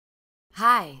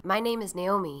Hi, my name is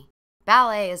Naomi.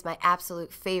 Ballet is my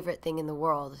absolute favorite thing in the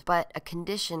world, but a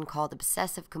condition called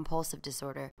Obsessive Compulsive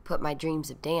disorder put my dreams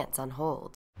of dance on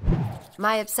hold.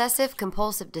 My Obsessive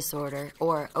Compulsive disorder,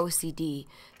 or OCD,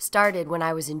 started when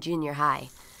I was in junior high.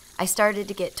 I started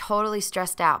to get totally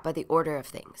stressed out by the order of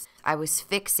things. I was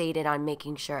fixated on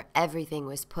making sure everything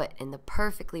was put in the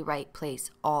perfectly right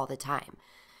place all the time.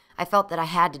 I felt that I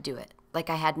had to do it, like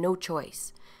I had no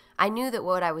choice. I knew that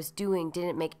what I was doing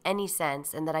didn't make any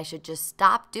sense and that I should just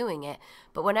stop doing it,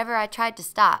 but whenever I tried to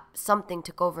stop, something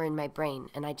took over in my brain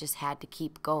and I just had to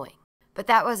keep going. But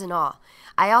that wasn't all.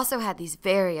 I also had these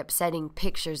very upsetting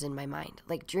pictures in my mind,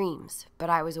 like dreams, but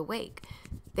I was awake.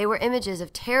 They were images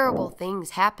of terrible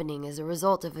things happening as a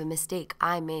result of a mistake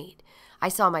I made. I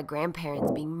saw my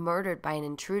grandparents being murdered by an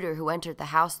intruder who entered the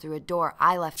house through a door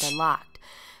I left unlocked.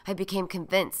 I became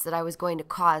convinced that I was going to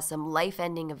cause some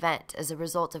life-ending event as a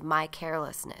result of my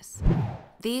carelessness.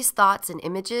 These thoughts and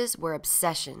images were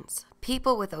obsessions.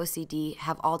 People with OCD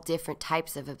have all different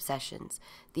types of obsessions.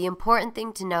 The important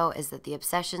thing to know is that the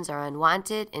obsessions are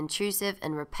unwanted, intrusive,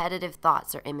 and repetitive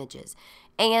thoughts or images,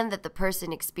 and that the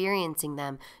person experiencing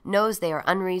them knows they are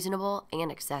unreasonable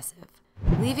and excessive.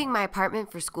 Leaving my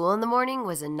apartment for school in the morning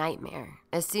was a nightmare.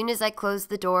 As soon as I closed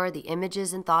the door, the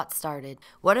images and thoughts started.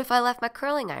 What if I left my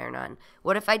curling iron on?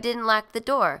 What if I didn't lock the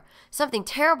door? Something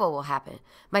terrible will happen.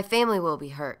 My family will be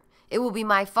hurt. It will be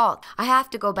my fault. I have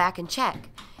to go back and check.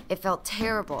 It felt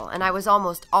terrible, and I was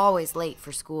almost always late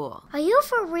for school. Are you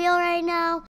for real right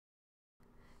now?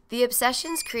 The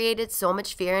obsessions created so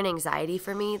much fear and anxiety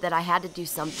for me that I had to do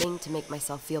something to make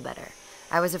myself feel better.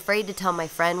 I was afraid to tell my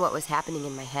friend what was happening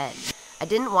in my head. I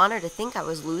didn't want her to think I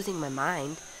was losing my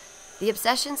mind. The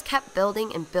obsessions kept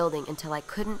building and building until I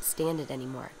couldn't stand it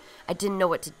anymore. I didn't know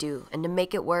what to do, and to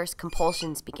make it worse,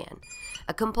 compulsions began.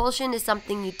 A compulsion is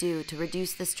something you do to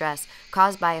reduce the stress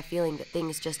caused by a feeling that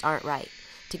things just aren't right.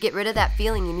 To get rid of that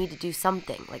feeling, you need to do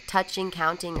something, like touching,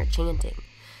 counting, or chanting.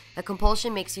 A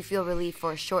compulsion makes you feel relief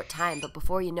for a short time, but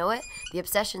before you know it, the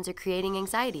obsessions are creating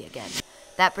anxiety again.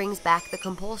 That brings back the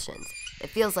compulsions.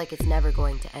 It feels like it's never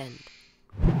going to end.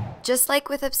 Just like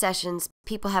with obsessions,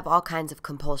 people have all kinds of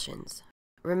compulsions.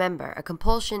 Remember, a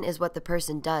compulsion is what the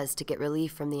person does to get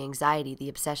relief from the anxiety the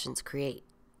obsessions create.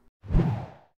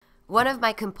 One of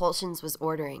my compulsions was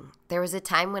ordering. There was a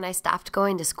time when I stopped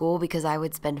going to school because I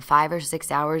would spend 5 or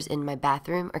 6 hours in my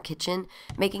bathroom or kitchen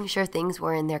making sure things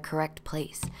were in their correct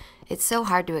place. It's so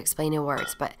hard to explain in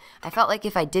words, but I felt like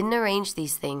if I didn't arrange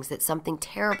these things that something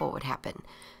terrible would happen.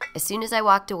 As soon as I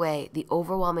walked away, the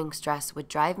overwhelming stress would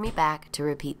drive me back to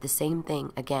repeat the same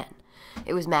thing again.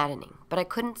 It was maddening, but I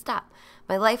couldn't stop.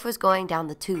 My life was going down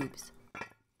the tubes.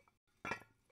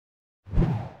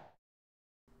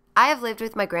 I have lived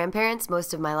with my grandparents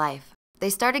most of my life. They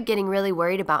started getting really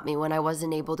worried about me when I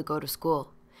wasn't able to go to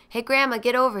school. Hey, Grandma,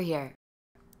 get over here.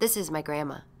 This is my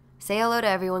grandma. Say hello to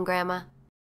everyone, Grandma.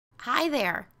 Hi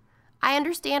there. I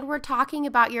understand we're talking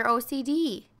about your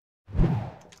OCD.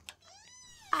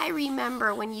 I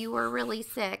remember when you were really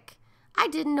sick. I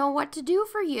didn't know what to do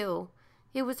for you.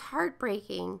 It was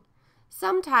heartbreaking.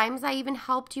 Sometimes I even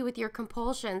helped you with your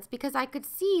compulsions because I could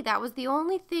see that was the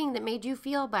only thing that made you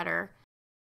feel better.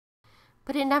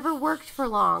 But it never worked for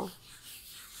long.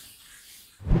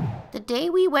 The day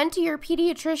we went to your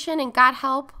pediatrician and got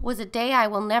help was a day I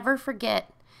will never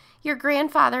forget. Your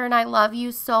grandfather and I love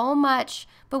you so much,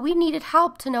 but we needed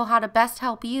help to know how to best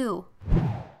help you.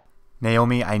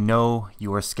 Naomi, I know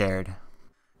you are scared.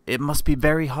 It must be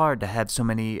very hard to have so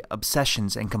many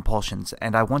obsessions and compulsions,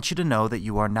 and I want you to know that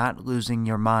you are not losing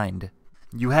your mind.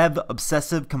 You have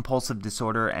obsessive compulsive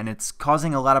disorder, and it's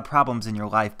causing a lot of problems in your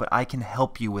life, but I can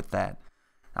help you with that.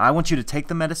 I want you to take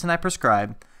the medicine I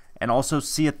prescribe and also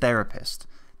see a therapist.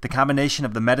 The combination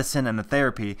of the medicine and the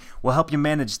therapy will help you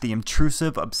manage the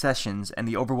intrusive obsessions and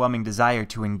the overwhelming desire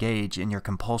to engage in your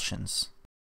compulsions.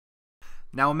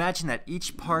 Now imagine that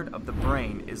each part of the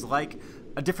brain is like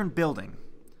a different building.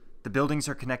 The buildings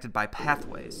are connected by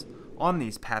pathways. On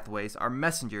these pathways are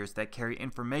messengers that carry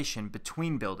information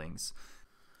between buildings.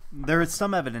 There is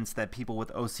some evidence that people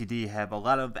with OCD have a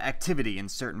lot of activity in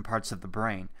certain parts of the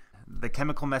brain. The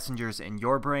chemical messengers in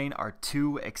your brain are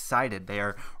too excited. They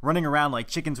are running around like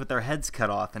chickens with their heads cut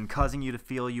off and causing you to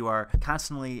feel you are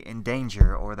constantly in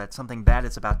danger or that something bad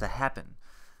is about to happen.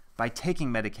 By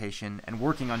taking medication and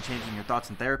working on changing your thoughts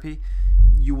in therapy,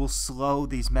 you will slow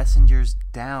these messengers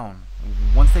down.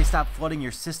 Once they stop flooding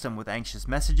your system with anxious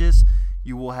messages,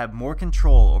 you will have more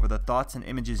control over the thoughts and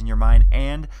images in your mind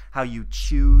and how you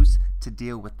choose to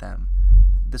deal with them.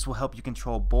 This will help you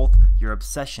control both your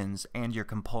obsessions and your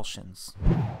compulsions.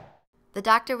 The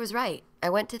doctor was right. I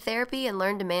went to therapy and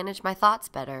learned to manage my thoughts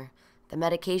better. The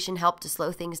medication helped to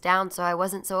slow things down so I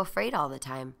wasn't so afraid all the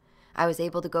time. I was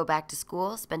able to go back to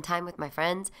school, spend time with my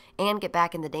friends, and get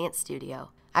back in the dance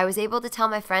studio. I was able to tell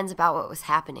my friends about what was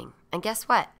happening. And guess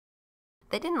what?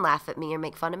 They didn't laugh at me or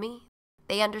make fun of me.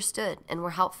 They understood and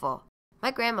were helpful.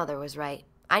 My grandmother was right.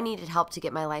 I needed help to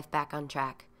get my life back on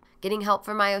track. Getting help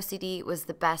for my OCD was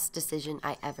the best decision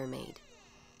I ever made.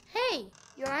 Hey,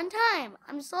 you're on time.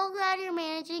 I'm so glad you're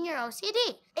managing your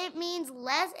OCD. It means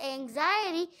less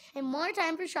anxiety and more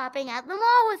time for shopping at the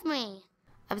mall with me.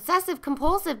 Obsessive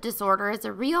compulsive disorder is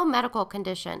a real medical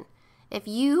condition. If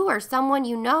you or someone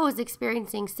you know is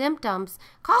experiencing symptoms,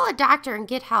 call a doctor and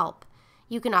get help.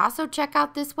 You can also check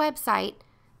out this website,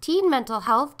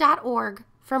 teenmentalhealth.org,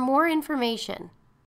 for more information.